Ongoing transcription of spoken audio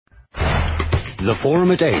The Forum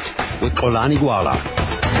at 8 with Xolani Gwala.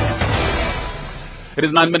 It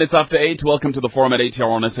is 9 minutes after 8. Welcome to the Forum at 8 here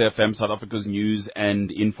on SAfm, South Africa's news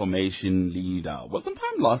and information leader. Well,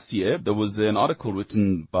 sometime last year, there was an article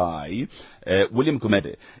written by William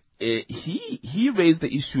Gumede. He raised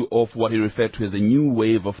the issue of what he referred to as a new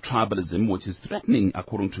wave of tribalism, which is threatening,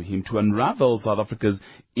 according to him, to unravel South Africa's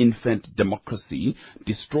infant democracy,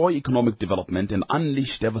 destroy economic development, and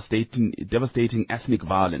unleash devastating ethnic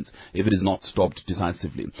violence if it is not stopped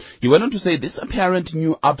decisively. He went on to say this apparent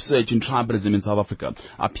new upsurge in tribalism in South Africa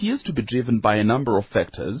appears to be driven by a number of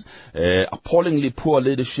factors. Appallingly poor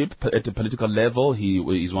leadership at the political level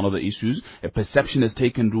is one of the issues. A perception has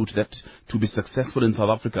taken root that to be successful in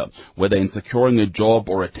South Africa, whether in securing a job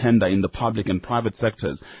or a tender in the public and private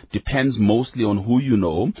sectors, depends mostly on who you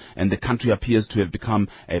know, and the country appears to have become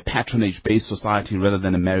a patronage-based society rather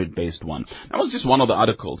than a merit-based one. That was just one of the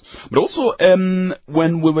articles. But also,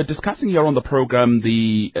 when we were discussing here on the program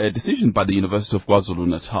the decision by the University of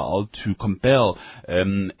KwaZulu-Natal to compel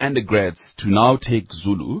undergrads to now take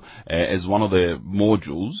Zulu as one of the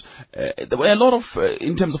modules, there were a lot of,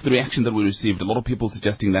 in terms of the reaction that we received, a lot of people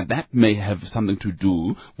suggesting that that may have something to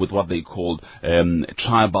do with what they called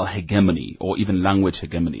tribal hegemony or even language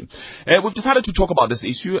hegemony. We've decided to talk about this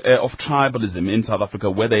issue of tribalism in South Africa,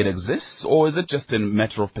 whether it exists or is it just a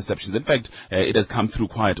matter of perceptions. In fact, it has come through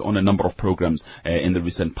quite on a number of programs in the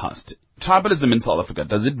recent past. Tribalism in South Africa,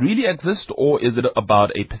 does it really exist or is it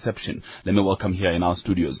about a perception? Let me welcome here in our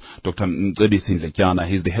studios Dr. Ndlekyana.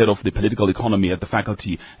 He's the head of the political economy at the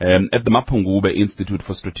faculty at the Mapungube Institute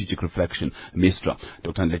for Strategic Reflection, MISTRA.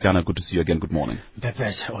 Dr. Ndlekyana, good to see you again. Good morning.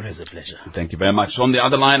 Always a pleasure. Thank you very much. On the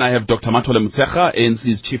other line, I have Dr. Matole Motshekga,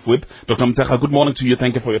 ANC's Chief Whip. Dr. Motshekga, good morning to you.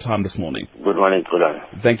 Thank you for your time this morning. Good morning,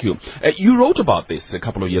 Xolani. Thank you. You wrote about this a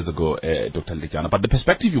couple of years ago, Dr. Ndlekyana, but the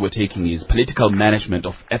perspective you were taking is political management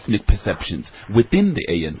of ethnic perceptions within the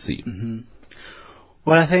ANC. Mm-hmm.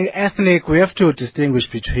 Well, I think we have to distinguish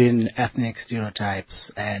between ethnic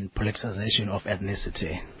stereotypes and politicization of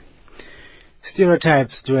ethnicity.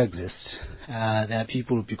 Stereotypes do exist. There are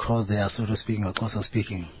people, because they are pseudo-speaking or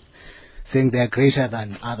closer-speaking, think they are greater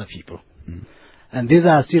than other people. Mm. And these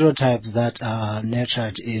are stereotypes that are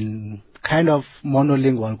nurtured in kind of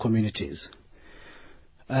monolingual communities.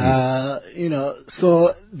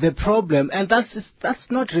 So the problem, and that's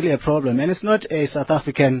not really a problem, and it's not a South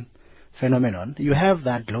African phenomenon. You have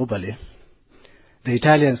that globally. The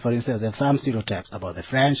Italians, for instance, have some stereotypes about the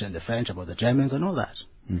French, and the French about the Germans and all that.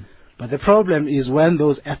 Mm. But the problem is when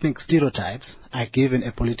those ethnic stereotypes are given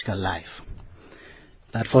a political life.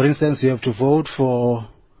 That, for instance, you have to vote for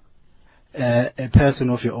a person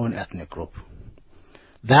of your own ethnic group.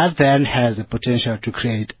 That then has the potential to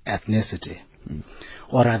create ethnicity. Mm.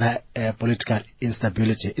 Or rather, political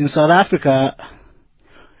instability. In South Africa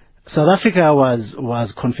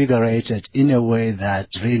was configured in a way that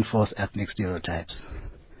reinforced ethnic stereotypes.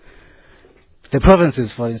 The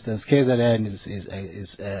provinces, for instance, KZN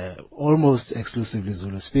is almost exclusively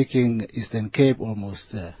Zulu-speaking, Eastern Cape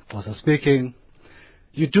almost Xhosa-speaking.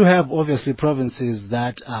 You do have, obviously, provinces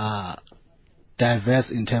that are diverse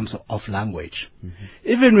in terms of language. Mm-hmm.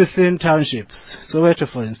 Even within townships, Soweto,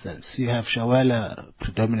 for instance, you have Shawela,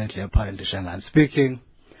 predominantly apparently Shangaan speaking,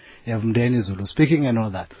 you have Mdeni Zulu speaking and all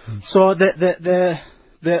that. Mm-hmm. So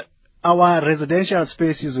our residential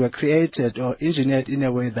spaces were created or engineered in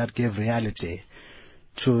a way that gave reality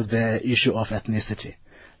to the issue of ethnicity.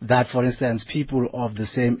 That, for instance, people of the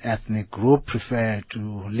same ethnic group prefer to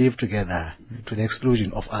live together to the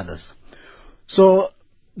exclusion of others. So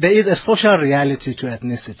there is a social reality to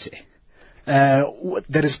ethnicity.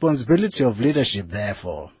 The responsibility of leadership,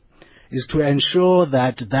 therefore, is to ensure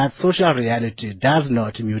that that social reality does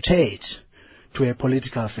not mutate to a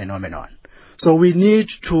political phenomenon. So we need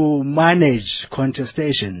to manage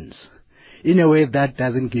contestations in a way that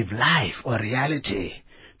doesn't give life or reality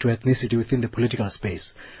to ethnicity within the political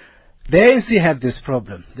space. The ANC had this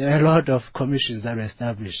problem. There are a lot of commissions that were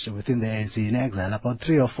established within the ANC in exile, about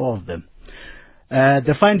 3 or 4 of them.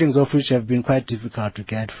 The findings of which have been quite difficult to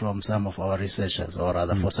get from some of our researchers, or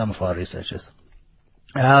rather for some of our researchers.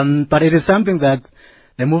 But it is something that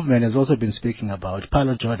the movement has also been speaking about.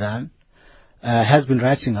 Paulo Jordan has been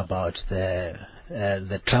writing about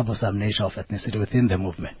the troublesome nature of ethnicity within the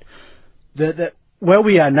movement. Where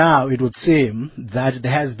we are now, it would seem that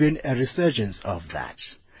there has been a resurgence of that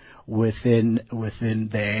within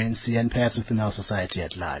the ANC and perhaps within our society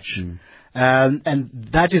at large. Mm. And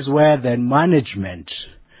that is where then management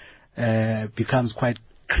becomes quite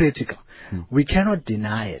critical. Mm. We cannot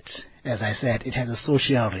deny it. as I said, it has a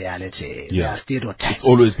social reality. Yeah. There are stereotypes. It's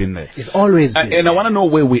always been there. It's always been And there. I want to know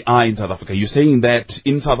where we are in South Africa. You're saying that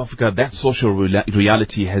in South Africa, that social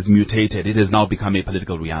reality has mutated. It has now become a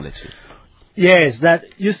political reality. Yes, that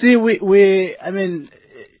you see, I mean,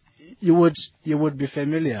 you would be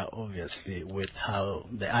familiar, obviously, with how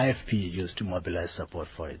the IFP used to mobilize support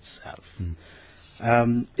for itself.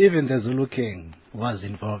 Even the Zulu King was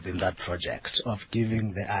involved in that project of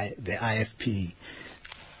giving the IFP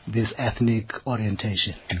this ethnic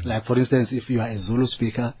orientation. Like, for instance, if you are a Zulu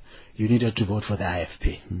speaker, you needed to vote for the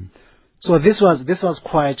IFP. So this was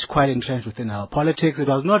quite entrenched within our politics. It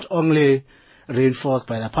was not only reinforced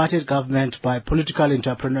by the apartheid government, by political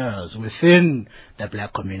entrepreneurs within the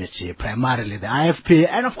black community, primarily the IFP,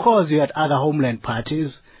 and of course you had other homeland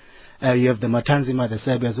parties. You have the Matanzima, the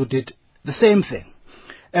Serbians, who did the same thing.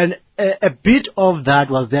 And a bit of that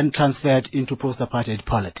was then transferred into post-apartheid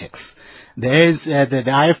politics. The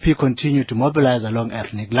IFP continued to mobilize along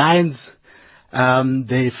ethnic lines.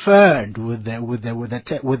 They furned with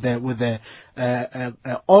the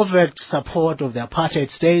overt support of the apartheid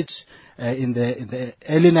state in the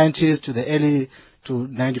early 90s to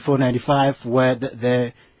 94, 95, where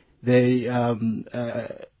they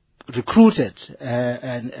recruited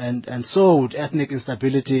and sowed ethnic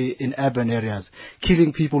instability in urban areas,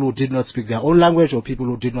 killing people who did not speak their own language or people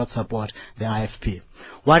who did not support the IFP.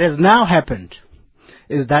 What has now happened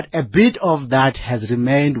is that a bit of that has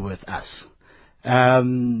remained with us.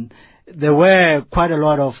 There were quite a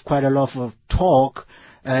lot of talk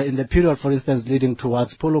in the period, for instance, leading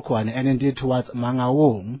towards Polokwane and indeed towards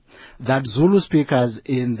Mangaung, that Zulu speakers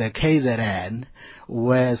in the KZN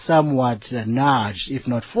were somewhat nudged, if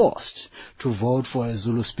not forced, to vote for a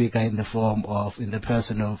Zulu speaker in the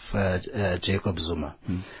person of Jacob Zuma.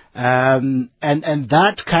 And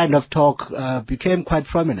that kind of talk became quite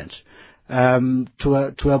prominent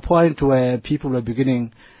to a point where people were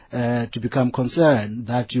beginning to become concerned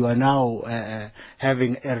that you are now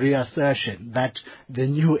having a reassertion that the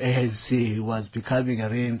new ANC was becoming a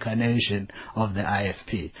reincarnation of the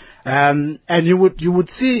IFP, and you would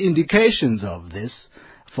see indications of this,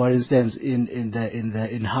 for instance,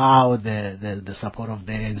 in how the support of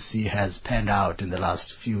the ANC has panned out in the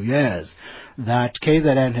last few years. That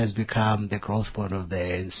KZN has become the growth point of the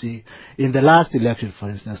ANC. In the last election, for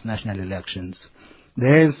instance, national elections, the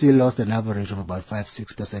ANC lost an average of about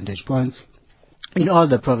 5-6 percentage points in all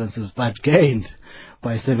the provinces, but gained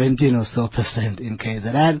by 17 or so % in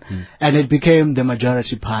KZN, and it became the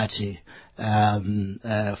majority party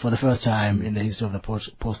for the first time in the history of the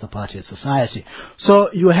post-apartheid society. So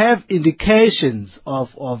you have indications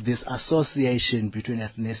of this association between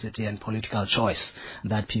ethnicity and political choice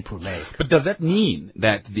that people make. But does that mean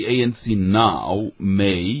that the ANC now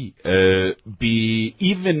may be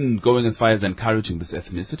even going as far as encouraging this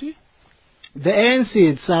ethnicity? The ANC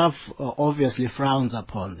itself obviously frowns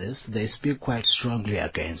upon this. They speak quite strongly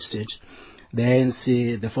against it.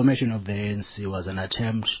 The formation of the ANC was an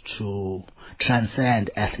attempt to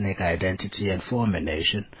transcend ethnic identity and form a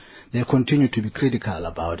nation. They continue to be critical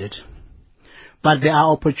about it. But there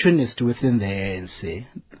are opportunists within the ANC,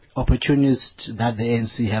 opportunists that the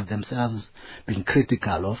ANC have themselves been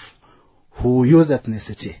critical of, who use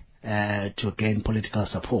ethnicity to gain political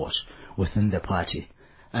support within the party.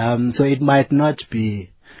 So it might not be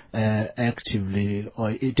actively,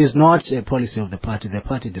 or it is not a policy of the party. The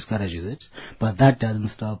party discourages it, but that doesn't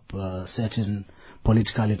stop certain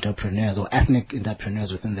political entrepreneurs or ethnic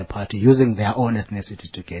entrepreneurs within the party using their own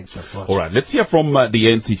ethnicity to gain support. All right, let's hear from the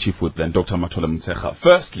ANC chief whip then, Dr. Matola Motshekga.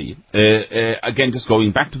 Firstly, again, just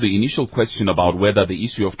going back to the initial question about whether the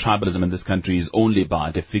issue of tribalism in this country is only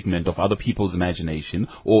but a figment of other people's imagination,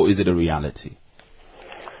 or is it a reality?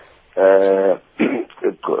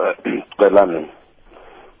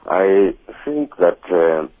 I think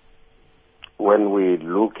that when we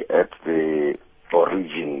look at the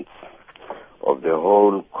origins of the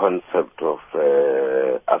whole concept of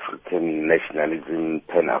African nationalism,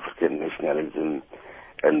 Pan-African nationalism,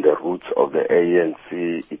 and the roots of the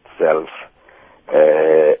ANC itself,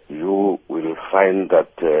 you will find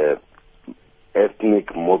that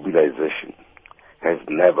ethnic mobilization has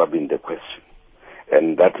never been the question.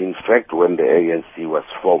 And that in fact when the ANC was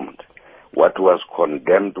formed, what was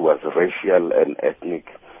condemned was racial and ethnic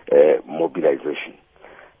mobilization.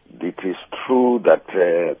 It is true that,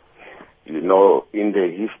 in the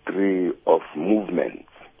history of movements,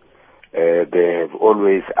 there have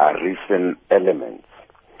always arisen elements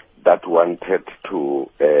that wanted to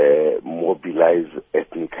mobilize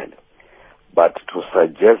ethnically. But to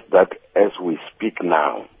suggest that as we speak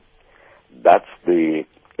now, there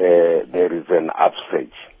is an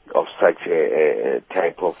upsurge of such a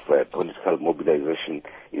type of political mobilization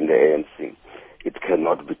in the ANC. It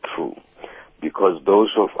cannot be true, because those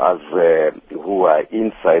of us who are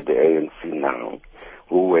inside the ANC now,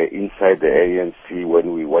 who were inside the ANC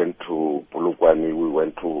when we went to Polokwane, we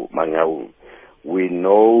went to Mangaung, we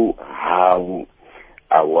know how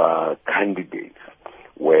our candidates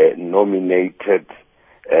were nominated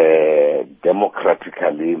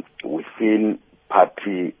democratically within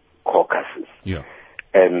party caucuses. Yeah.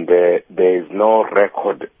 And there is no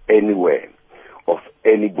record anywhere of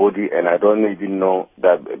anybody, and I don't even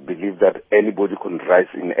believe that anybody could rise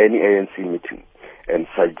in any ANC meeting and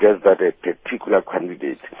suggest that a particular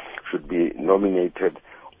candidate should be nominated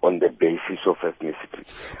on the basis of ethnicity.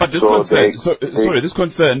 But this this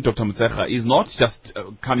concern, Dr. Mutsecha, is not just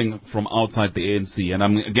coming from outside the ANC. And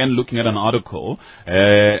I'm again looking at an article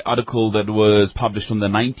that was published on the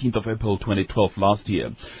 19th of April 2012, last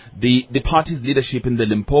year. The party's leadership in the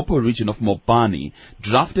Limpopo region of Mopani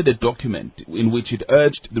drafted a document in which it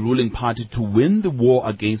urged the ruling party to win the war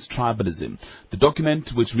against tribalism. The document,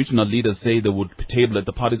 which regional leaders say they would table at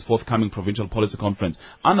the party's forthcoming provincial policy conference,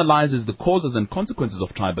 analyzes the causes and consequences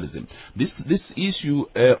of tribalism. This issue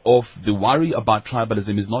of the worry about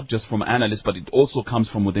tribalism is not just from analysts, but it also comes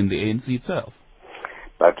from within the ANC itself.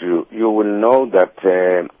 But you will know that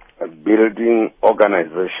building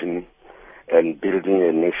organization and building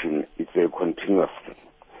a nation is a continuous thing.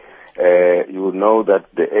 You will know that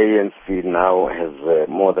the ANC now has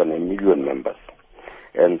more than 1 million members.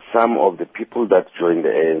 And some of the people that join the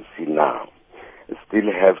ANC now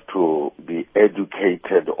still have to be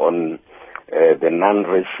educated on the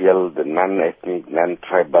non-racial, the non-ethnic,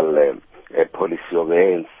 non-tribal policy of the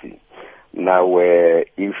ANC. Now, if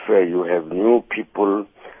you have new people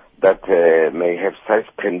that may have such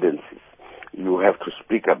tendencies, you have to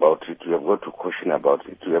speak about it, you have got to caution about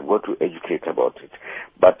it, you have got to educate about it.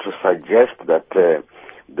 But to suggest that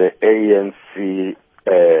the ANC,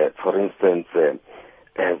 for instance,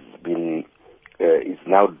 is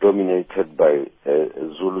now dominated by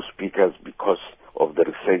Zulu speakers because of the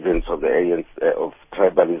resurgence of the ANC, of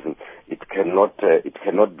tribalism, it cannot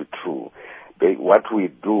be true. What we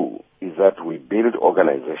do is that we build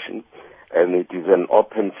organization, and it is an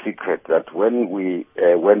open secret that when we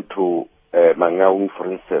went to Mangaung,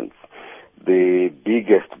 for instance, the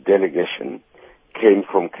biggest delegation came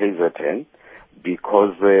from KZN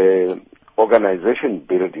because the organization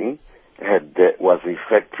building was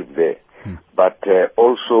effective there. But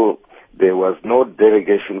also there was no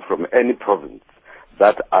delegation from any province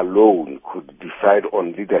that alone could decide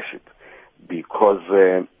on leadership, because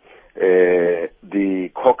the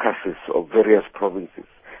caucuses of various provinces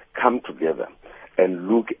come together and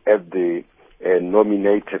look at the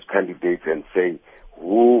nominated candidates and say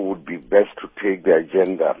who would be best to take the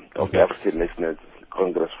agenda of the African National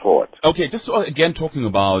Congress forward. Okay, just again talking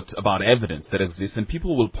about evidence that exists, and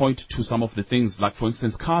people will point to some of the things, like for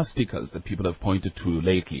instance car stickers that people have pointed to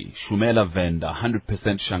lately. Shumela Venda, 100%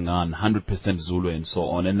 Shangaan, 100% Zulu, and so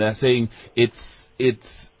on. And they're saying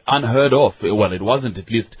it's unheard of. Well, it wasn't, at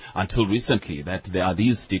least until recently, that there are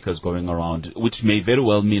these stickers going around, which may very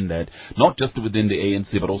well mean that not just within the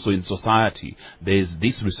ANC but also in society there's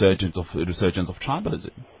this resurgence of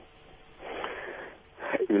tribalism.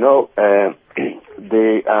 You know,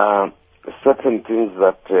 there are certain things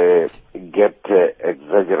that get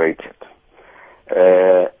exaggerated.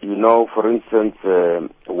 You know, for instance,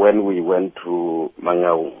 when we went to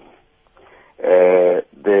Mangaung,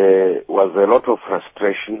 there was a lot of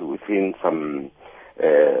frustration within some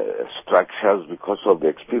structures because of the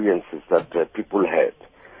experiences that people had.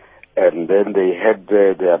 And then they had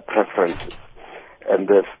their preferences. And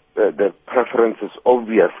the preferences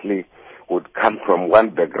obviously would come from one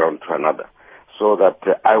background to another. So that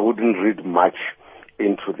I wouldn't read much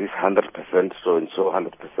into this 100% so-and-so,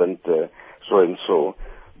 100% so-and-so,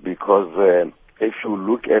 because if you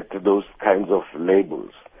look at those kinds of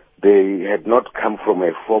labels, they had not come from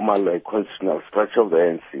a formal constitutional structure of the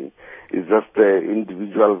ANC. It's just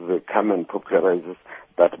individuals that come and popularize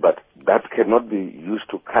that, but that cannot be used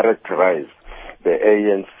to characterize the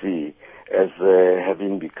ANC as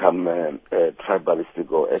having become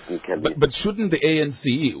tribalistic or ethnically. But shouldn't the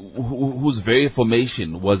ANC, whose very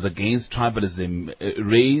formation was against tribalism,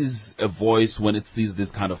 raise a voice when it sees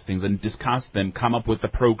these kind of things and discuss them, come up with a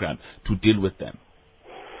program to deal with them?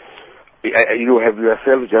 You have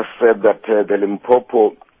yourself just said that the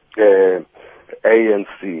Limpopo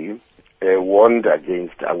ANC warned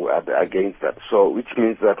against that. So, which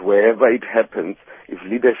means that wherever it happens, if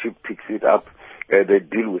leadership picks it up, they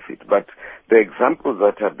deal with it. But the examples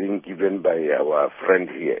that are being given by our friend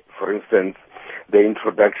here, for instance, the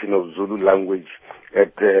introduction of Zulu language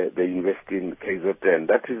at the university in KZN.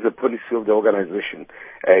 That is the policy of the organization.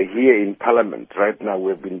 Here in Parliament right now,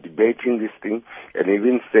 we've been debating this thing and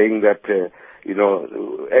even saying that,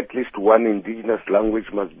 at least one indigenous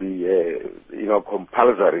language must be,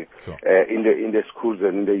 compulsory in the schools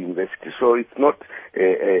and in the university. So it's not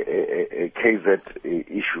a KZ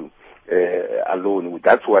issue alone.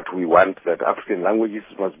 That's what we want, that African languages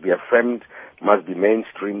must be affirmed, must be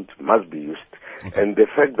mainstreamed, must be used. Okay. And the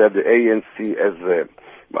fact that the ANC, as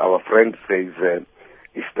our friend says,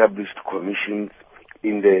 established commissions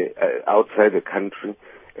in the outside the country,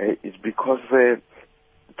 is because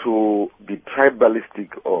to be tribalistic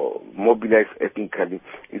or mobilize ethnically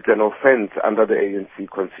is an offense under the ANC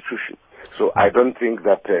constitution. So I don't think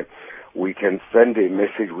that we can send a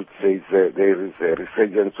message which says there is a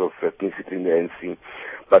resurgence of ethnicity in the ANC.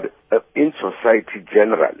 But in society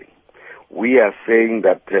generally, we are saying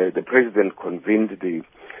that the president convened the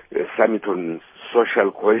summit on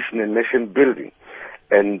social cohesion and nation building.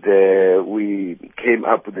 And we came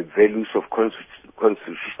up with the values of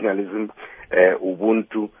constitutionalism,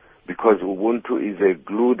 Ubuntu, because Ubuntu is a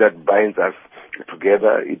glue that binds us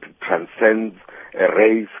together. It transcends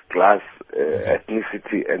race, class,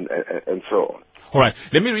 ethnicity, and so on. All right.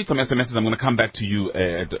 Let me read some SMSs. I'm going to come back to you,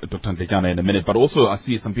 Dr. Ndletyana, in a minute. But also, I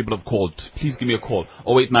see some people have called. Please give me a call.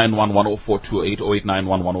 0891-10428,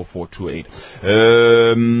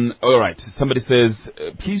 0891-10428. All right. Somebody says,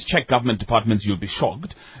 please check government departments. You'll be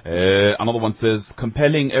shocked. Another one says,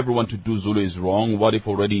 compelling everyone to do Zulu is wrong. What if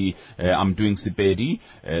already I'm doing Sipedi?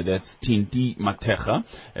 That's Tinti Mateja.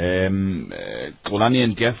 Kolani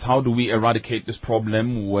and guest, how do we eradicate this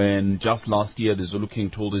problem when just last year the Zulu King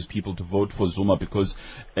told his people to vote for Zuma because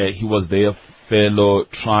he was their fellow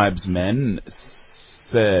tribesman?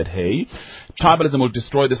 Said, hey, tribalism will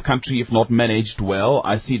destroy this country if not managed well.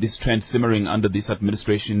 I see this trend simmering under this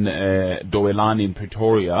administration. Doelani in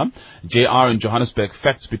Pretoria. JR in Johannesburg.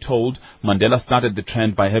 Facts be told, Mandela started the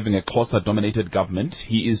trend by having a Xhosa-dominated government.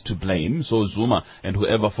 He is to blame. So Zuma and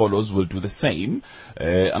whoever follows will do the same.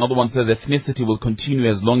 Another one says ethnicity will continue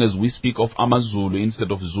as long as we speak of AmaZulu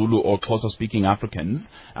instead of Zulu or Xhosa-speaking Africans.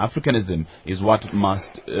 Africanism is what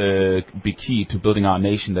must be key to building our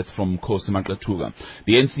nation. That's from Kosi Maklatuga.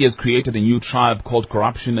 The NC has created a new tribe called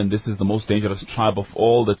corruption, and this is the most dangerous tribe of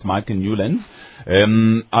all. That's Mike in Newlands.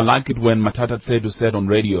 I like it when Matata Tsedu said on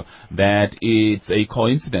radio that it's a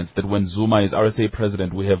coincidence that when Zuma is RSA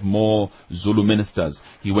president, we have more Zulu ministers.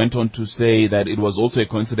 He went on to say that it was also a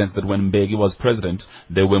coincidence that when Mbeki was president,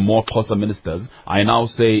 there were more Xhosa ministers. I now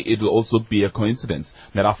say it will also be a coincidence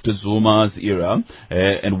that after Zuma's era,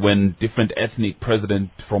 and when different ethnic president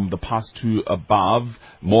from the past two above,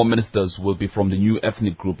 more ministers will be from the new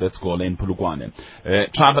ethnic group, that's called Polokwane.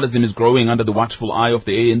 Tribalism is growing under the watchful eye of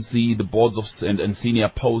the ANC. The boards of and senior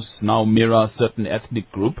posts now mirror a certain ethnic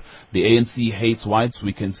group. The ANC hates whites.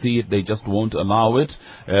 We can see it. They just won't allow it,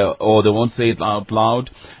 or they won't say it out loud.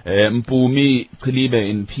 Mpumi Kilibe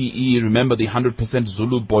in PE, remember the 100%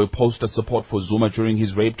 Zulu boy poster support for Zuma during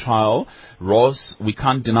his rape trial. Ross, we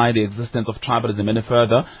can't deny the existence of tribalism any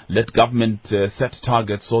further. Let government set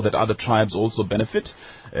targets so that other tribes also benefit.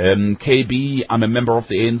 KB, I'm a member of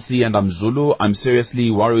the ANC and I'm Zulu. I'm seriously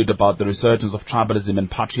worried about the resurgence of tribalism and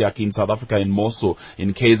patriarchy in South Africa and more so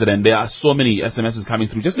in KZN. And there are so many SMSs coming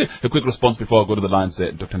through. Just a quick response before I go to the lines,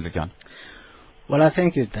 Dr. Ndletyana. Well, I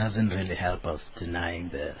think it doesn't really help us denying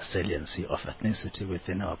the saliency of ethnicity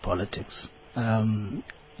within our politics.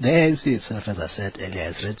 The ANC itself, as I said earlier,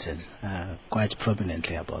 has written quite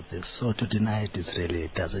prominently about this. So to deny it really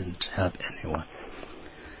doesn't help anyone.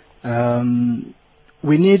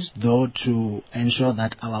 We need, though, to ensure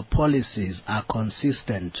that our policies are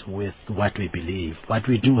consistent with what we believe. What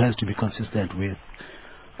we do has to be consistent with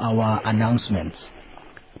our announcements.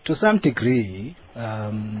 To some degree,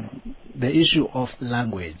 the issue of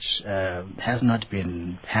language has not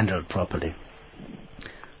been handled properly.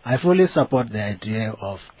 I fully support the idea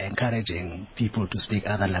of encouraging people to speak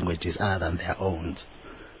other languages other than their own.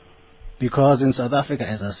 Because in South Africa,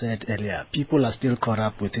 as I said earlier, people are still caught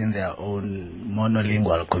up within their own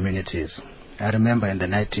monolingual communities. I remember in the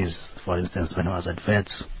 90s, for instance, when I was at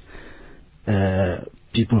Vets,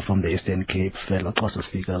 people from the Eastern Cape, fellow Xhosa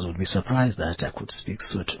speakers, would be surprised that I could speak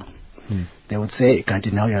Sotho. They would say,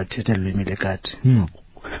 "Kanti now you're treated Limilekat."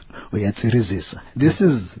 We had Sirizisa. This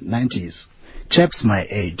is 90s. Chaps my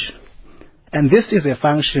age. And this is a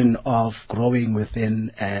function of growing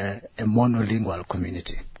within a monolingual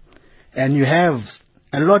community. And you have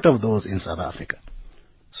a lot of those in South Africa.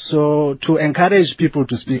 So to encourage people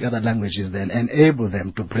to speak other languages, then enable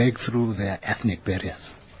them to break through their ethnic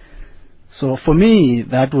barriers. So for me,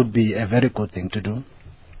 that would be a very good thing to do.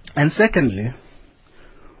 And secondly,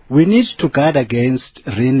 we need to guard against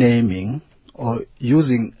renaming or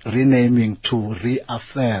using renaming to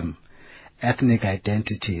reaffirm ethnic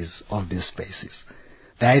identities of these spaces.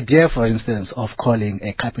 The idea, for instance, of calling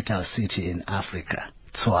a capital city in Africa,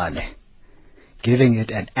 Tshwane, giving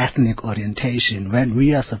it an ethnic orientation when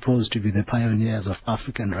we are supposed to be the pioneers of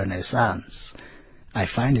African Renaissance, I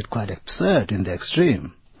find it quite absurd in the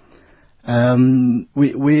extreme.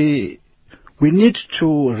 We need to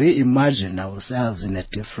reimagine ourselves in a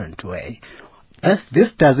different way.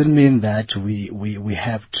 This doesn't mean that we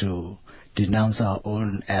have to denounce our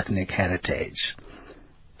own ethnic heritage.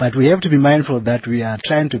 But we have to be mindful that we are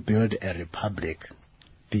trying to build a republic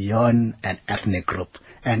beyond an ethnic group.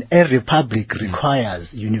 And a republic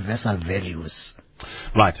requires universal values.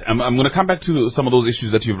 Right. I'm going to come back to some of those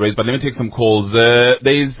issues that you've raised, but let me take some calls.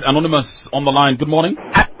 There's Anonymous on the line. Good morning.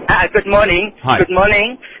 Good morning. Hi. Good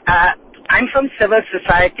morning. I'm from civil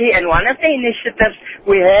society, and one of the initiatives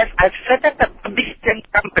we have, I've set up a publishing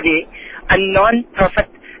company, a non-profit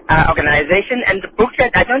organization, and the book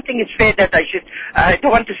that I don't think it's fair that I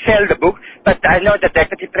don't want to sell the book, but I know the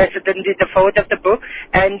Deputy President did the forward of the book,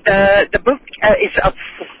 and the book is of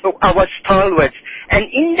our stalwarts. And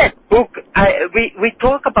in that book, we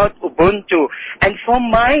talk about Ubuntu, and from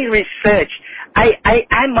my research,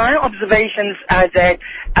 my observations are that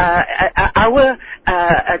our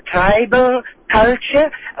tribal culture,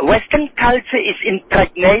 Western culture, is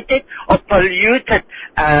impregnated or polluted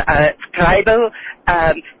tribal.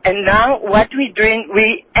 And now what we're doing,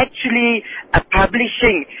 we actually are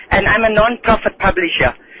publishing, and I'm a non-profit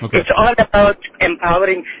publisher. Okay. It's all about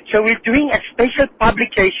empowering. So we're doing a special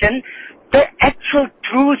publication, the actual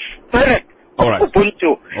true spirit of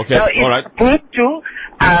Ubuntu. Okay. So it's Ubuntu,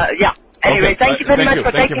 yeah. Anyway, thank you very much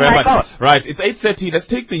for taking my call. Right, it's 8:30. Let's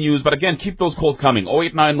take the news, but again, keep those calls coming.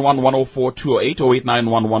 0891 104 208,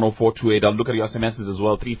 0891 104 208. I'll look at your SMSs as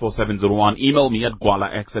well, 34701. Email me at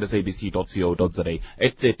gwala@sabc.co.za.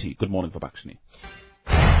 8:30. Good morning for Bakshini.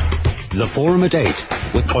 The Forum at 8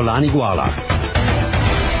 with Xolani Gwala.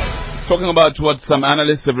 Talking about what some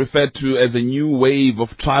analysts have referred to as a new wave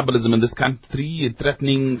of tribalism in this country,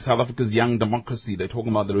 threatening South Africa's young democracy. They're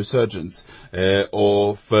talking about the resurgence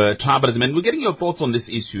of tribalism. And we're getting your thoughts on this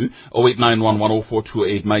issue. 0891 104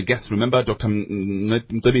 208. My guest, remember, Dr.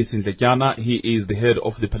 Mcebisi Ndletyana. He is the head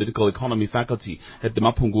of the Political Economy faculty at the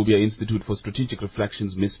Mapungubia Institute for Strategic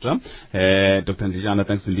Reflections, MISTRA. Dr. Ndletyana,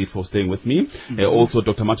 thanks indeed for staying with me. Also,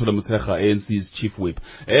 Dr. Matola Mutsekga, ANC's chief whip.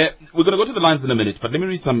 We're going to go to the lines in a minute, but let me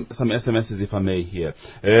read some SMSs, if I may, here.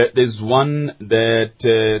 There's one that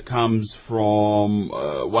comes from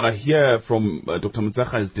what I hear from Dr.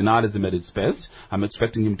 Mutsekga is denialism at its best. I'm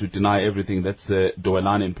expecting him to deny everything. That's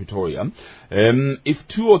Doelane in Pretoria. If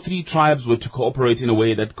 2 or 3 tribes were to cooperate in a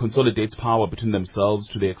way that consolidates power between themselves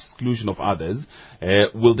to the exclusion of others,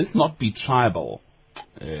 will this not be tribal?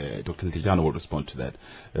 Dr. Ndletyana will respond to that.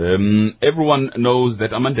 Everyone knows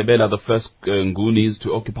that Amandebele are the first Ngunis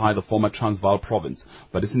to occupy the former Transvaal province,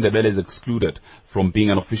 but Isindebele is excluded from being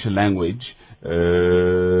an official language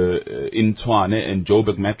in Tshwane and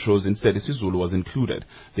Joburg metros. Instead, isiZulu was included.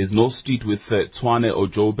 There's no street with Tshwane or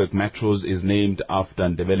Joburg metros is named after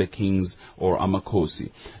Ndebele kings or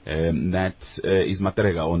Amakosi. That is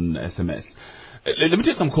Materega on SMS. Let me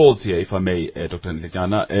take some calls here, if I may, Dr.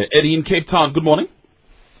 Ndletyana. Eddie in Cape Town, good morning.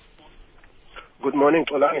 Good morning,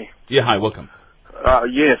 Xolani. Yeah, hi, welcome.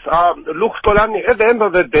 Yes. Look, Xolani, at the end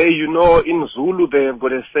of the day, you know, in Zulu, they've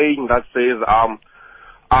got a saying that says,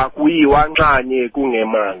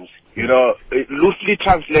 you know, loosely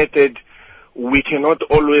translated, we cannot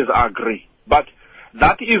always agree. But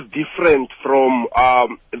that is different from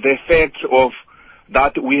the fact of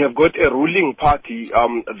that we have got a ruling party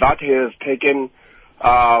that has taken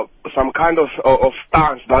some kind of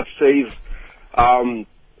stance that says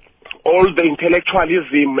all the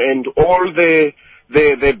intellectualism and all the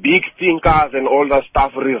big thinkers and all that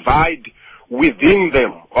stuff reside within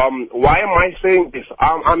them. Why am I saying this?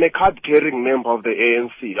 I'm a card-carrying member of the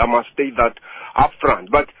ANC. I must state that up front.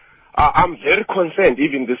 But I'm very concerned,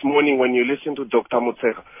 even this morning when you listen to Dr.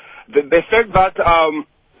 Mutsekga, the fact that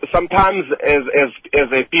sometimes as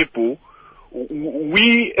a people,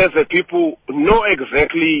 we as a people know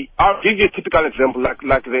exactly. I'll give you a typical example,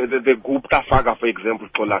 like the Gupta saga, for example,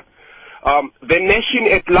 Xolani. The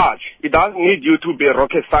nation at large, it doesn't need you to be a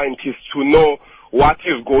rocket scientist to know what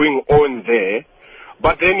is going on there.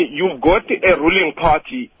 But then you've got a ruling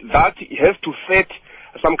party that has to set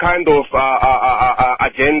some kind of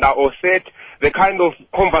agenda or set the kind of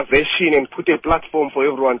conversation and put a platform for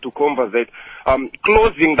everyone to conversate,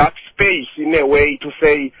 closing that space in a way to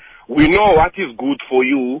say, we know what is good for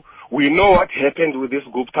you, we know what happened with this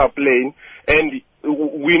Gupta plane, and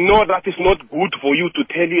we know that it's not good for you to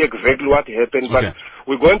tell you exactly what happened, Okay. but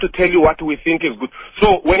we're going to tell you what we think is good.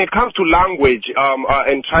 So when it comes to language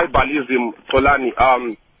and tribalism, Tolani,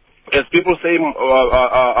 as people say,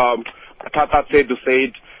 Tata said to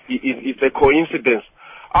say it's a coincidence.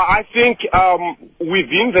 I think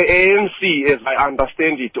within the ANC, as I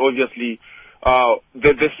understand it, obviously,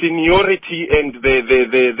 the seniority and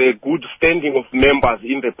the good standing of members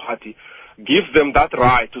in the party gives them that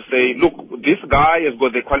right to say, look, this guy has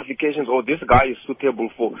got the qualifications, or this guy is suitable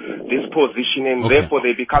for this position, and therefore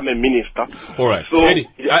they become a minister. All right. So, Eddie,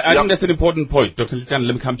 I think that's an important point. Dr. Litan,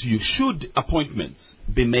 let me come to you. Should appointments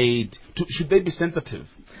be made, should they be sensitive?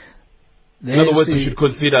 In other words, we should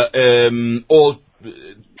consider all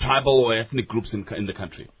tribal or ethnic groups in the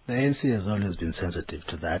country. The ANC has always been sensitive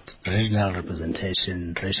to that. Regional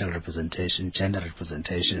representation, racial representation, gender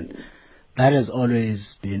representation. That has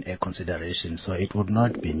always been a consideration, so it would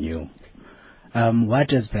not be new.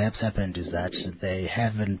 What has perhaps happened is that they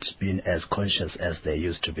haven't been as conscious as they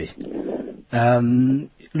used to be.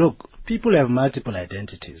 Look, people have multiple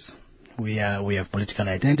identities. We have political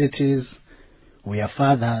identities. We are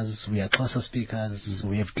fathers. We are Xhosa speakers.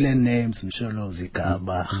 We have clan names, Msholo,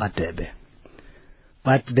 Zikaba, Khatebe.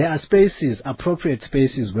 But there are spaces, appropriate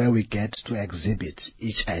spaces, where we get to exhibit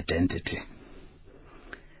each identity.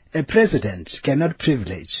 A president cannot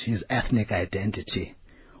privilege his ethnic identity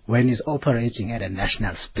when he's operating at a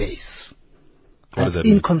national space. What That's does that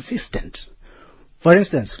mean? inconsistent. For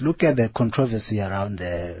instance, look at the controversy around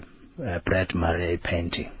the Brett Murray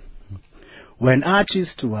painting. When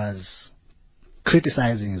artist was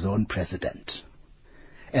criticizing his own president,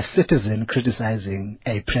 a citizen criticizing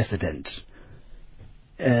a president,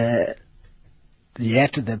 yet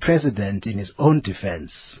the president, in his own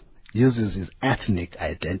defense, uses his ethnic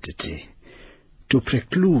identity to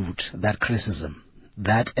preclude that criticism,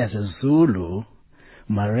 that as a Zulu,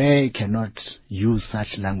 Murray cannot use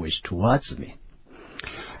such language towards me.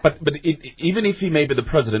 But even if he may be the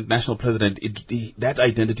president, national president, that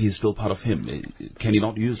identity is still part of him. Can he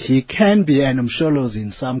not use it? He can be an Msholos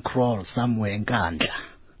in some kraal somewhere in Kandla,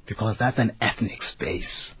 because that's an ethnic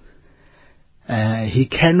space. He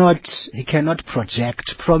cannot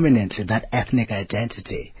project prominently that ethnic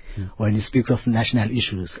identity when he speaks of national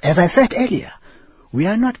issues. As I said earlier, we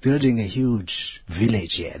are not building a huge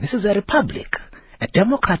village here. This is a republic, a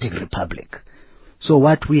democratic republic. So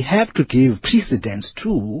what we have to give precedence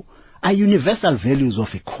to are universal values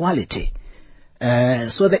of equality.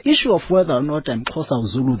 So the issue of whether or not I'm Xhosa or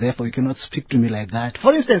Zulu, therefore you cannot speak to me like that.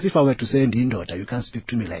 For instance, if I were to say Ndindoda, you can't speak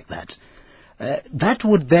to me like that. That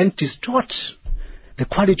would then distort the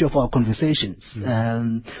quality of our conversations.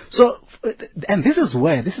 And this is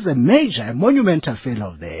a major, a monumental failure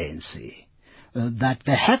of the ANC, that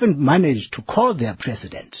they haven't managed to call their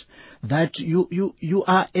president, that you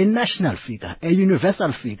are a national figure, a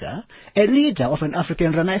universal figure, a leader of an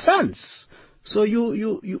African Renaissance. So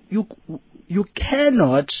you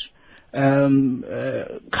cannot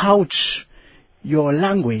couch your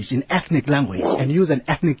language in ethnic language and use an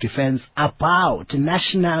ethnic defense about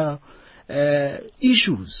national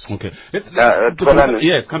issues. Okay. Yes,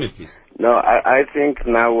 come in, please. No, I think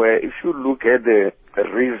now if you look at the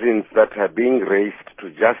reasons that are being raised to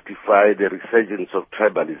justify the resurgence of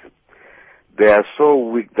tribalism, they are so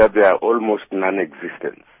weak that they are almost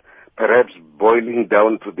non-existent. Perhaps boiling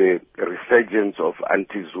down to the resurgence of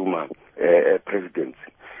anti-Zuma presidency.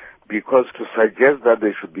 Because to suggest that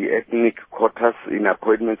there should be ethnic quotas in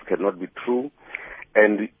appointments cannot be true.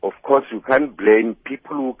 And of course you can't blame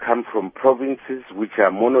people who come from provinces which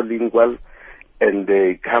are monolingual and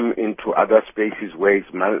they come into other spaces where it's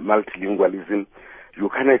multilingualism. You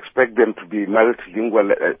can't expect them to be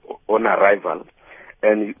multilingual on arrival.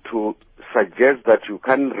 And to suggest that you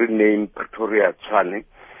can rename Pretoria Tshwane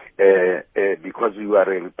because you are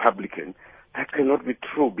a Republican, that cannot be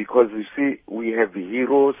true, because you see, we have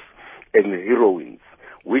heroes and heroines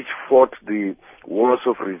which fought the wars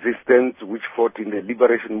of resistance, which fought in the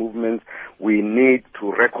liberation movements. We need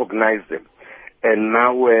to recognize them. And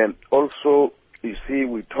now also, you see,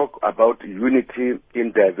 we talk about unity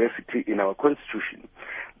in diversity in our constitution.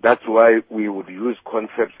 That's why we would use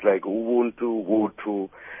concepts like Ubuntu, Hutu,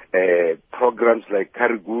 programs like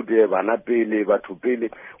Karigude, Vanapele, Batupele.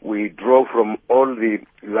 We draw from all the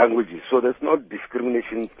languages. So there's no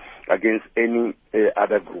discrimination against any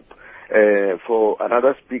other group. For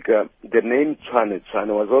another speaker, the name Tshwane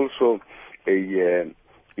was also a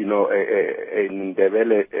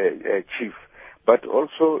Ndebele chief. But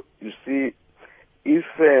also, you see, if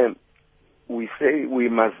we say we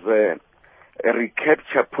must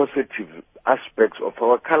recapture positive aspects of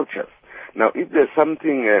our cultures, Now, if there's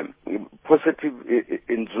something positive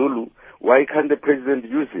in Zulu, why can't the president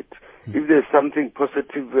use it? If there's something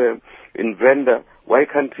positive in Venda, why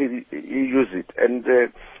can't he use it? And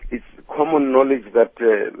it's common knowledge that,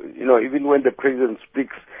 even when the president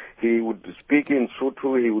speaks, he would speak in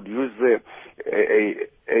Sotho, he would use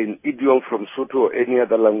an idiom from Sotho or any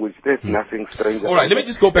other language. There's nothing strange. All right, let me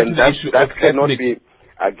just go back to the issue that of cannot ethnic... be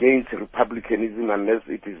against republicanism unless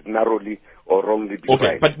it is narrowly or wrongly defined.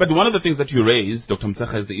 Okay, but one of the things that you raised, Dr.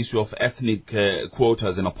 Mtsacha, is the issue of ethnic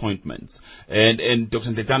quotas and appointments. And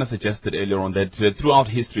Dr. Ntetana suggested earlier on that throughout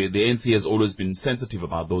history, the ANC has always been sensitive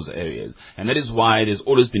about those areas. And that is why there's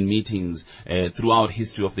always been meetings throughout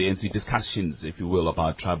history of the ANC, discussions, if you will,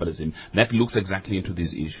 about tribalism. That looks exactly into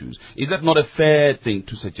these issues. Is that not a fair thing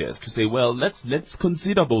to suggest, to say, well, let's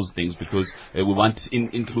consider those things because we want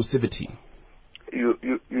inclusivity?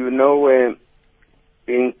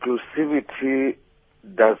 Inclusivity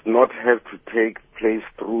does not have to take place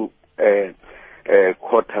through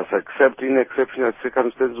quotas, except in exceptional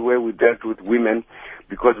circumstances where we dealt with women,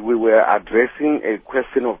 because we were addressing a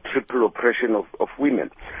question of triple oppression of women.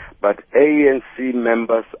 But ANC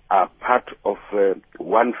members are part of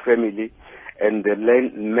one family, and the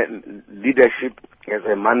leadership has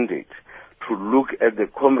a mandate to look at the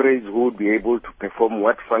comrades who would be able to perform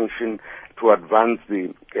what function to advance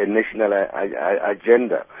the national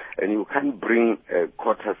agenda. And you can't bring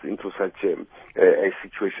quotas into such a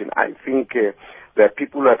situation. I think that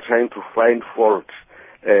people are trying to find fault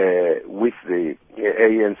with the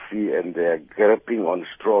ANC, and they're grabbing on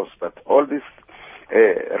straws. But all these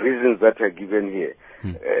reasons that are given here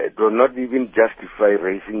do not even justify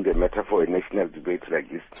raising the matter for a national debate like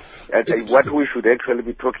this. What we should actually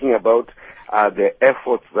be talking about are the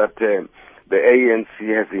efforts that the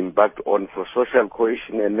ANC has embarked on for social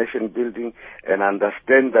cohesion and nation building, and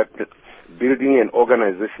understand that building an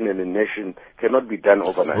organization and a nation cannot be done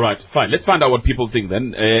overnight. Right, fine. Let's find out what people think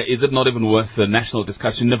then. Is it not even worth a national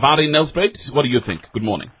discussion? Navari Nelspruit, what do you think? Good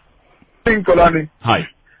morning. Good morning, Kolani. Hi.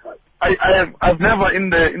 I've never in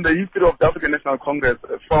the history of the African National Congress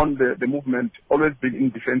found the movement always being in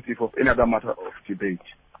defensive of any other matter of debate.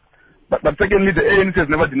 But secondly, the ANC has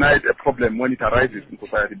never denied a problem when it arises in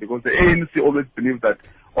society, because the ANC always believes that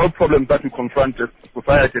all problems that we confront as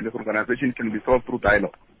society and as organization can be solved through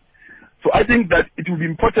dialogue. So I think that it will be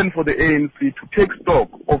important for the ANC to take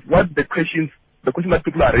stock of what the question that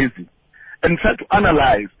people are raising, and try to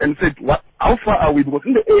analyze and say, how far are we? Because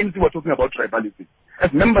in the ANC we're talking about tribalism.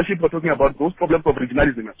 As membership we're talking about those problems of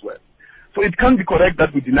regionalism as well. So it can't be correct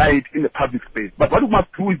that we deny it in the public space. But what we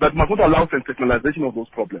must do is that we must not allow sensationalization of those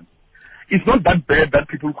problems. It's not that bad that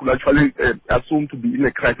people could actually assume to be in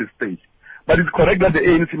a crisis stage. But it's correct that the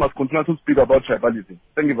ANC must continue to speak about tribalism.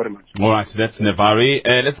 Thank you very much. All right, that's Nevari.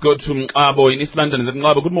 Let's go to Ngabo in East London.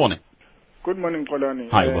 Ngabo, good morning. Good morning, Kolani.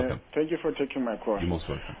 Hi, welcome. Thank you for taking my call. You're most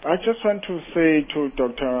welcome. I just want to say to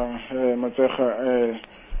Dr. Mtsacha,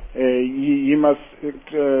 he must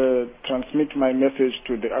transmit my message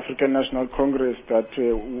to the African National Congress that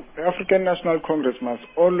African National Congress must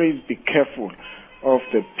always be careful of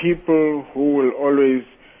the people who will always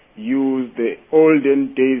use the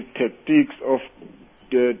olden days tactics of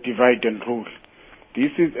the divide and rule.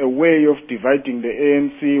 This is a way of dividing the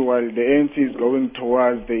ANC while the ANC is going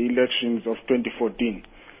towards the elections of 2014.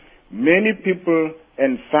 Many people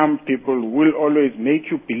and some people will always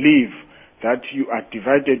make you believe that you are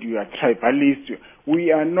divided, you are tribalist.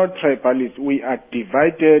 We are not tribalist, we are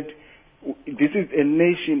divided. This is a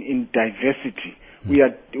nation in diversity. We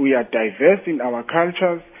are diverse in our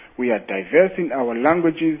cultures, we are diverse in our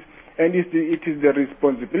languages, and it is the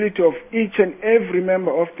responsibility of each and every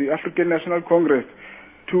member of the African National Congress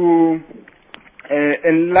to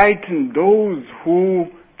enlighten those who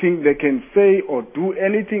think they can say or do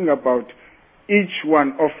anything about each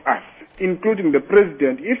one of us, including the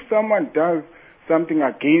president. If someone does something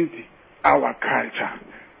against our culture,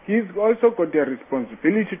 he's also got the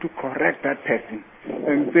responsibility to correct that person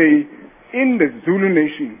and say, in the Zulu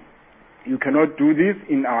nation, you cannot do this.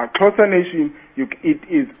 In our Xhosa nation, it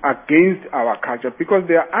is against our culture, because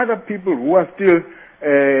there are other people who are still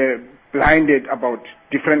blinded about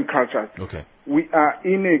different cultures. Okay. We are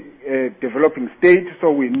in a developing state,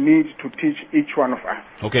 so we need to teach each one of us.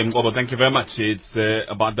 Okay, Ngobo, thank you very much. It's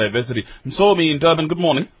about diversity. Msomi in Durban, good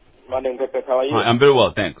morning. Morning, Pepe. How are you? Hi, I'm very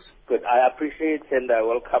well, thanks. Good. I appreciate and I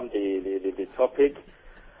welcome the topic.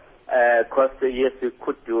 Because yes, we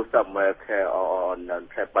could do some work on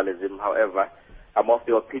tribalism. However, I'm of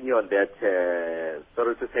the opinion that,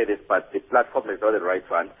 sorry to say this, but the platform is not the right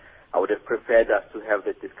one. I would have preferred us to have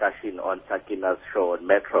the discussion on Sakina's show on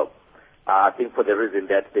Metro. I think for the reason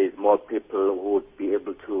that there's more people who would be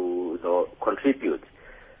able to, contribute.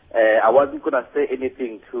 I wasn't going to say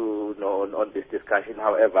anything on this discussion.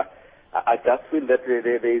 However, I just feel that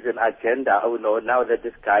there is an agenda. Now that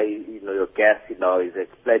this guy, your guest, is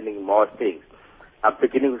explaining more things, I'm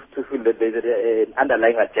beginning to feel that there's an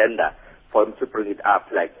underlying agenda for him to bring it up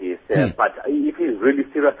like this. But if he's really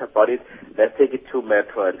serious about it, let's take it to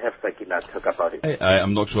Metro and have Sakina talk about it.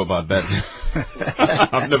 I'm not sure about that.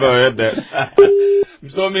 I've never heard that.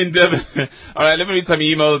 So, all right, let me read some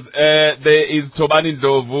emails. There is Tobani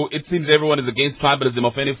Ndlovu. It seems everyone is against tribalism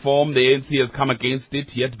of any form. The ANC has come against it,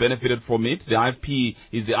 yet benefited from it. The IFP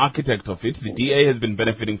is the architect of it. The DA has been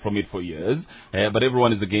benefiting from it for years, but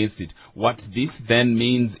everyone is against it. What this then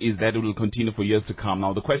means is that it will continue for years to come.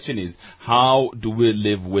 Now, the question is, how do we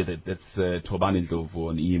live with it? That's Tobani Ndlovu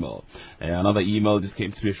on email. Another email just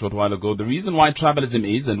came through a short while ago. The reason why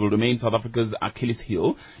tribalism is and will remain South Africa's Achilles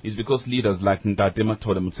heel is because leaders like Ntate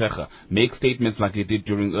Mathole Motshekga make statements like he did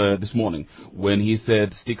during this morning when he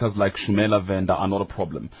said stickers like Shumela Venda are not a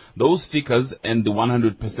problem. Those stickers and the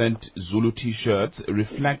 100% Zulu t-shirts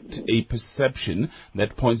reflect a perception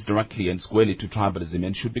that points directly and squarely to tribalism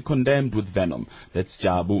and should be condemned with venom. That's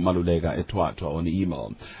Jabu Malulega Etwatwa on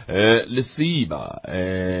email. Lesiba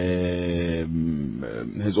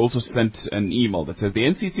has also sent an email that says the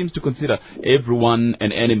NC seems to consider everyone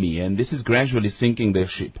an enemy, and this is gradually sinking their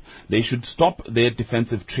ship. They should stop their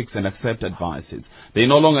defensive tricks and accept advices. They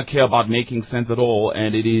no longer care about making sense at all,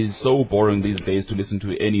 and it is so boring these days to listen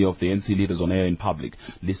to any of the NC leaders on air in public.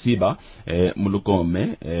 Lesiba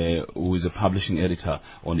Mulukome, who is a publishing editor,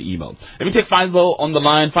 on email. Let me take Faisal on the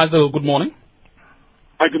line. Faisal, good morning.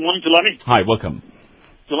 Hi, good morning, Jelani. Hi, welcome.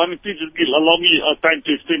 Jelani, please allow me time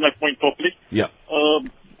to explain my point properly. Yeah.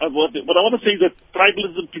 What I want to say is that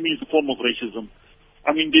tribalism to me is a form of racism.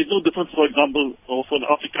 I mean, there's no difference, for example, for an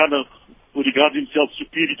Afrikaner who regards himself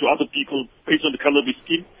superior to other people based on the color of his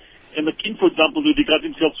skin, and the king, for example, who regards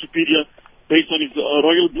himself superior based on his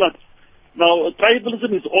royal blood. Now,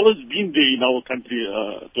 tribalism has always been there in our country,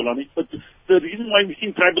 Tolani, but the reason why we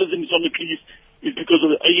think tribalism is on the increase is because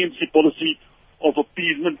of the ANC policy of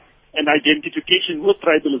appeasement and identification with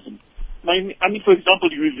tribalism. Now, I mean, for example,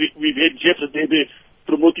 we've had Jeff Adede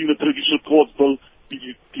promoting the traditional courts bill,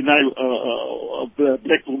 deny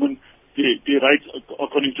black women their rights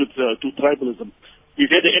according to tribalism. We've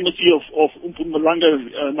had the embassy of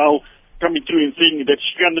Mpumalanga now coming through and saying that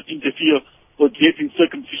she cannot interfere with death in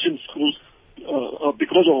circumcision schools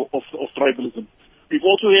because of tribalism. We've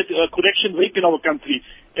also had correction rape in our country,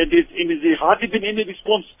 and there's hardly been any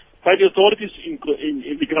response by the authorities in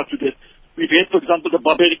regard to that. We've had, for example, the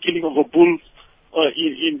barbaric killing of a bull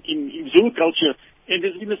in Zulu culture, and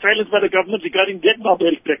there's been a silence by the government regarding that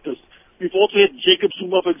barbaric practice. We've also had Jacob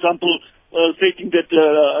Zuma, for example, stating that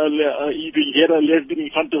if he had a lesbian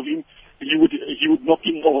in front of him, he would knock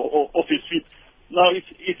him off his feet. Now,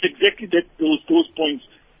 it's exactly those points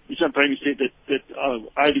which I'm trying to say that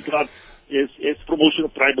I regard as promotion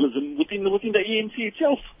of tribalism within the ANC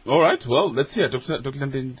itself. All right. Well, let's hear Dr.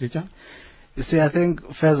 Lamdini. You see, I think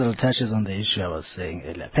Faisal touches on the issue I was saying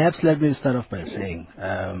earlier. Perhaps let me start off by saying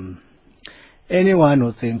anyone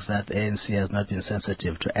who thinks that the ANC has not been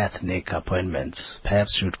sensitive to ethnic appointments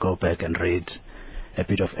perhaps should go back and read a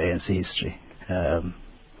bit of ANC history.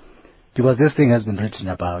 Because this thing has been written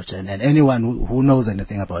about, and anyone who knows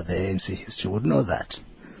anything about the ANC history would know that.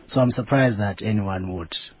 So I'm surprised that anyone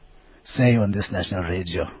would say on this national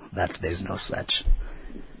radio that there is no such.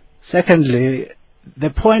 Secondly, the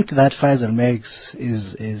point that Faisal makes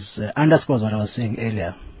is underscores what I was saying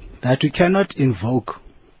earlier, that we cannot invoke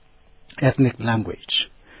ethnic language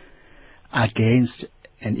against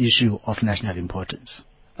an issue of national importance.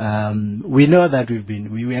 We know that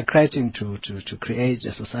we are creating to create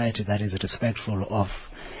a society that is respectful of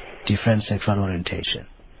different sexual orientation.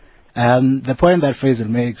 The point that Faisal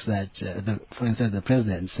makes that, for instance, the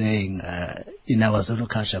president saying in our Zulu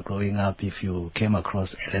culture growing up, if you came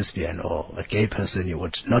across a lesbian or a gay person, you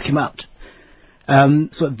would knock him out.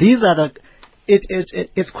 So these are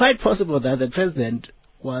it's quite possible that the president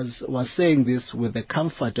was saying this with the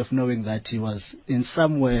comfort of knowing that he was in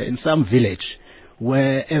some village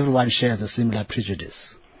where everyone shares a similar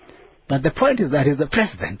prejudice. But the point is that he's the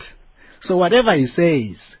president. So whatever he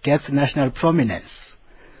says gets national prominence.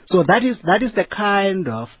 So that is the kind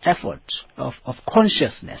of effort of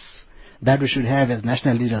consciousness that we should have as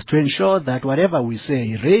national leaders to ensure that whatever we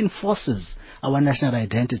say reinforces our national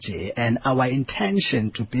identity and our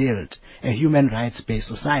intention to build a human rights-based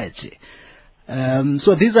society.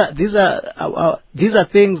 So these are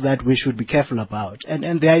things that we should be careful about,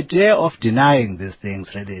 and the idea of denying these things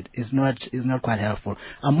really is not quite helpful.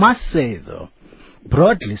 I must say though,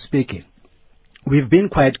 broadly speaking, we've been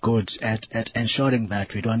quite good at ensuring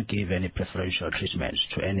that we don't give any preferential treatment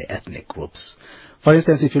to any ethnic groups. For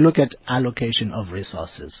instance, if you look at allocation of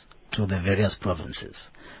resources to the various provinces,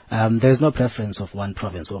 there's no preference of one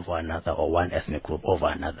province over another or one ethnic group over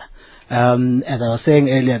another. As I was saying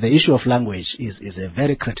earlier, the issue of language is a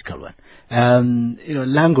very critical one.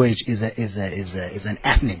 Language is an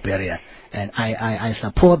ethnic barrier, and I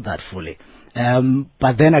support that fully.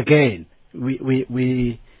 But then again,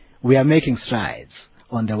 we are making strides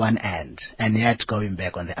on the one end and yet going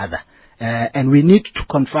back on the other. And we need to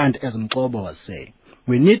confront, as Mkobo was saying,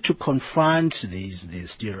 we need to confront these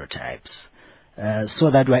stereotypes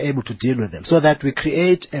so that we're able to deal with them, so that we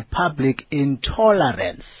create a public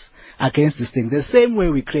intolerance against this thing, the same way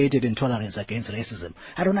we created intolerance against racism.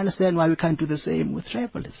 I don't understand why we can't do the same with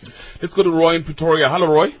tribalism. Let's go to Roy in Pretoria.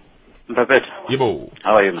 Hello, Roy. Papet. Yebo.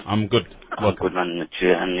 How are you? I'm good. I'm good, man,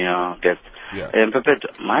 and your guest. Yeah. Papet,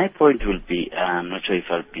 my point will be, I'm not sure if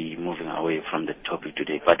I'll be moving away from the topic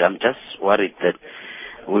today, but I'm just worried that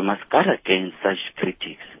we must guard against such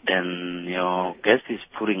critics. And your guest is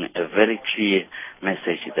putting a very clear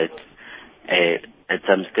message that at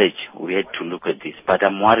some stage we had to look at this. But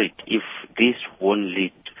I'm worried if this won't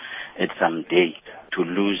lead at some day to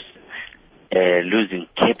losing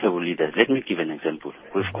capable leaders. Let me give an example.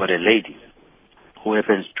 We've got a lady who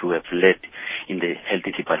happens to have led in the health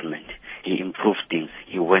department. He improved things.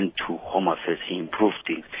 He went to Home Affairs. He improved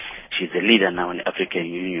things. She's a leader now in the African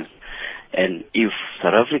Union. And if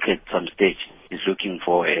South Africa at some stage is looking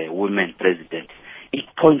for a woman president, it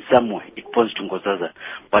points somewhere. It points to Nkosaza.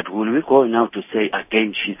 But will we go now to say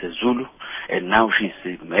again she's a Zulu, and now she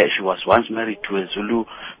was once married to a Zulu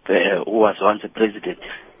who was once a president?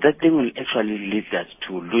 That thing will actually lead us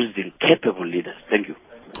to losing capable leaders. Thank you.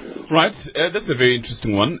 Right, that's a very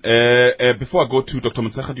interesting one. Before I go to Dr.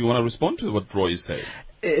 Motshekga, do you want to respond to what Roy is saying?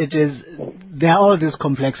 There are all these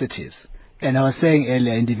complexities. And I was saying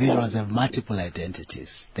earlier, individuals have multiple identities.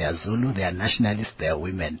 They are Zulu, they are nationalists, they are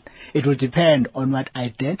women. It will depend on what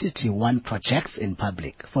identity one projects in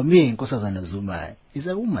public. For me, Nkosazana Zuma is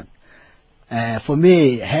a woman. For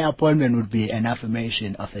me, her appointment would be an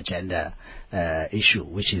affirmation of a gender issue,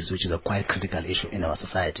 which is a quite critical issue in our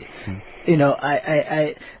society.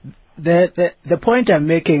 The point I'm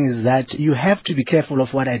making is that you have to be careful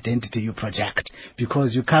of what identity you project,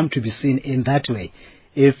 because you come to be seen in that way.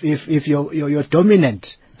 If your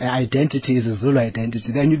dominant identity is a Zulu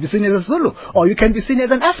identity, then you'll be seen as a Zulu, or you can be seen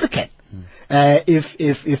as an African.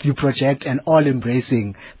 If you project an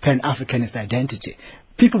all-embracing Pan-Africanist identity,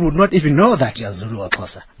 people would not even know that you're Zulu or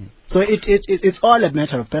Xhosa. So it's all a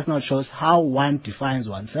matter of personal choice, how one defines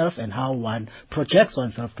oneself and how one projects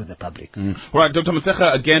oneself to the public. Right, Dr.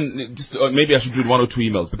 Motshekga, again, just maybe I should read one or two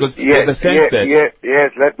emails, because there's a sense that...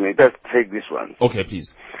 Yes, let me just take this one. Okay,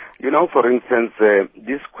 please. For instance,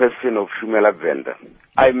 this question of Shumela Venda,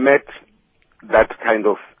 I met that kind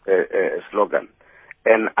of slogan,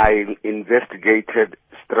 and I investigated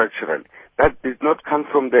structurally. That did not come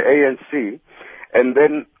from the ANC. And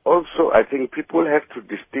then also, I think people have to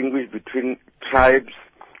distinguish between tribes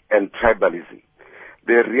and tribalism.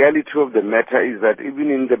 The reality of the matter is that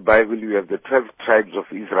even in the Bible, you have the 12 tribes of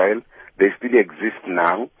Israel. They still exist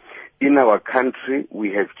now. In our country,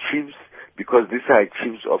 we have chiefs, because these are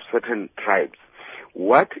chiefs of certain tribes.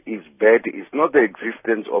 What is bad is not the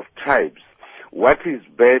existence of tribes. What is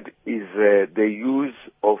bad is the use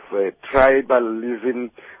of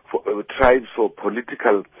tribalism, tribes for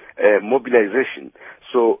political mobilization.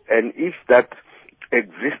 So, and if that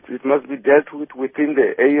exists, it must be dealt with within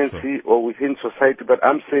the ANC or within society. But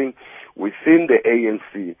I'm saying within the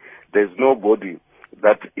ANC, there's nobody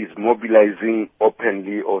that is mobilizing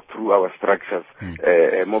openly or through our structures,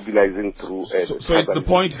 mobilizing through. So it's the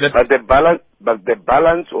point that. But the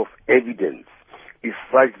balance of evidence is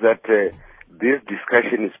such that this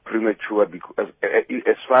discussion is premature, because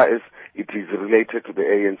as far as it is related to the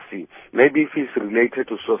ANC. Maybe if it's related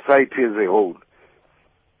to society as a whole.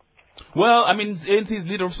 Well, I mean, ANC is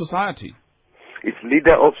leader of society. It's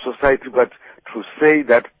leader of society, but to say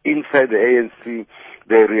that inside the ANC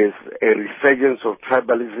there is a resurgence of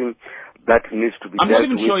tribalism, that needs to be I'm dealt not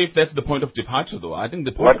even with. sure if that's the point of departure, though. I think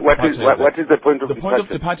the point what is the point of departure? The point of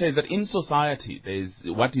departure is that in society there is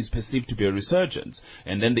what is perceived to be a resurgence,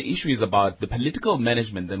 and then the issue is about the political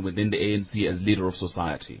management then within the ANC as leader of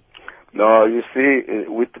society. No, you see,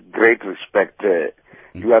 with great respect,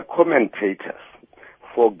 your commentators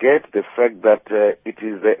forget the fact that it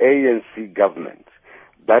is the ANC government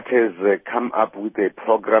that has come up with a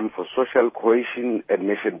program for social cohesion and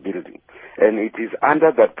nation building. And it is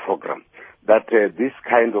under that program that this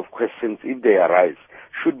kind of questions, if they arise,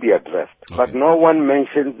 should be addressed. Okay. But no one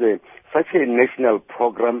mentions such a national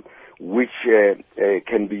program which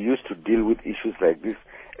can be used to deal with issues like this.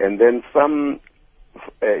 And then some,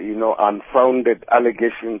 unfounded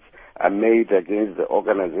allegations are made against the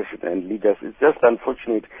organization and leaders. It's just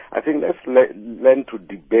unfortunate. I think let's learn to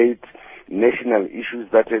debate national issues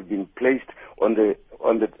that have been placed on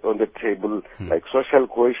the table, like social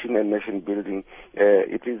cohesion and nation building.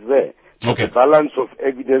 It is there. Okay. The balance of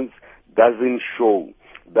evidence doesn't show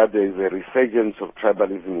that there is a resurgence of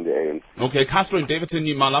tribalism in the ANC. Okay, Castro and Davidson,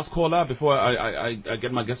 my last caller before I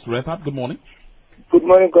get my guest to wrap up. Good morning. Good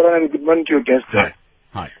morning, Colin, and good morning to your guest.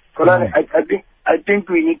 Hi. Colin, I think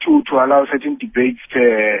we need to allow certain debates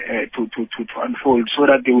to unfold so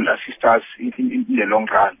that they will assist us in the long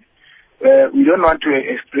run. We don't want to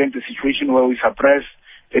experience a situation where we suppress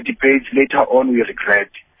the debates, later on we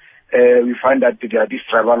regret. We find that there are these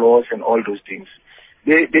tribal laws and all those things.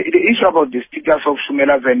 The issue about the stickers of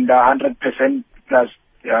Shumela Venda, 100% plus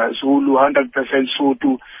Zulu, 100%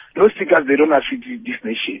 Sotho, those stickers, they don't affect this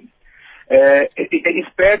nation. It's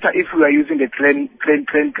better if we are using the clan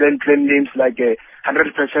names like 100%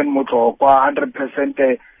 Motokwa,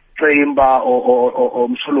 100% Traimba or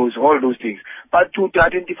Msolos, all those things. But to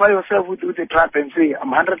identify yourself with the tribe and say, I'm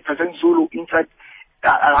 100% Zulu, in fact,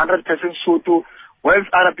 100% Sotho, whilst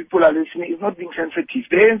other people are listening, is not being sensitive.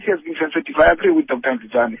 The ANC has been sensitive. I agree with Dr.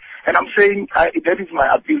 Ntijani. And I'm saying, that is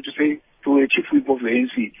my appeal to say to the chief whip of the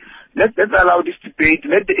ANC. Let's allow this debate.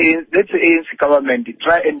 Let the ANC government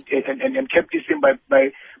try and keep this in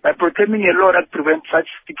by proclaiming a law that prevents such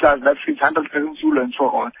stickers that fits 100% Zulu and so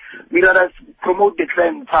on. We let us promote the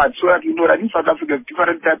clan part so that that in South Africa,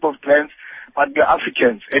 different type of clans, but they're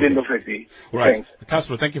Africans at the end of the day. Right. Thanks.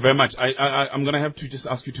 Castro, thank you very much. I'm going to have to just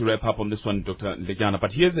ask you to wrap up on this one, Dr. Ndlejana.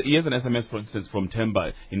 But here's an SMS, for instance, from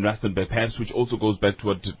Temba in Rustenburg, perhaps, which also goes back to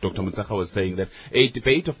what Dr. Motshekga was saying, that a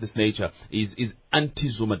debate of this nature is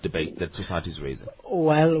anti-Zuma debate that society is raising.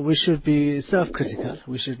 Well, we should be self-critical.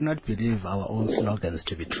 We should not believe our own slogans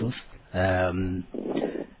to be truth.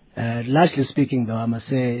 Largely speaking, though, I must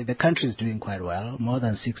say the country is doing quite well. More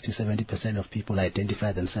than 60-70% of people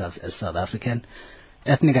identify themselves as South African.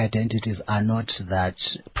 Ethnic identities are not that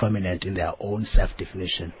prominent in their own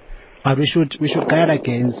self-definition. But we should guard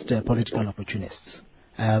against political opportunists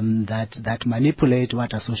that manipulate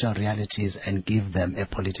what are social realities and give them a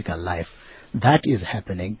political life. That is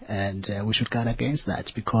happening, and we should guard against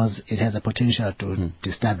that because it has a potential to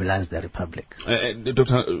destabilize the republic.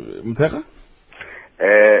 Dr. Motshekga?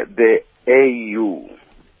 The AU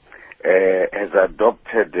has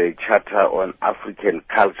adopted a charter on African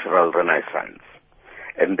cultural renaissance,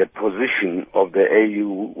 and the position of the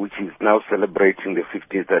AU, which is now celebrating the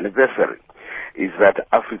 50th anniversary, is that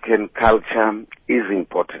African culture is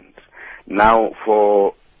important. Now,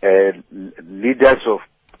 for leaders of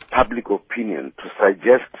public opinion to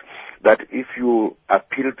suggest that if you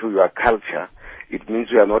appeal to your culture, it means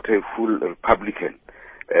you are not a full Republican,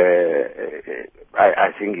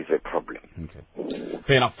 I think is a problem. Okay.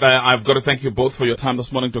 Fair enough. I've got to thank you both for your time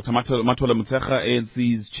this morning. Dr. Matola Motshekga,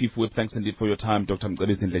 ANC's Chief Whip, thanks indeed for your time. Dr.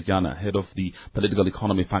 Ndlejana, Head of the Political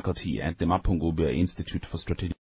Economy Faculty at the Mapungubwe Institute for Strategic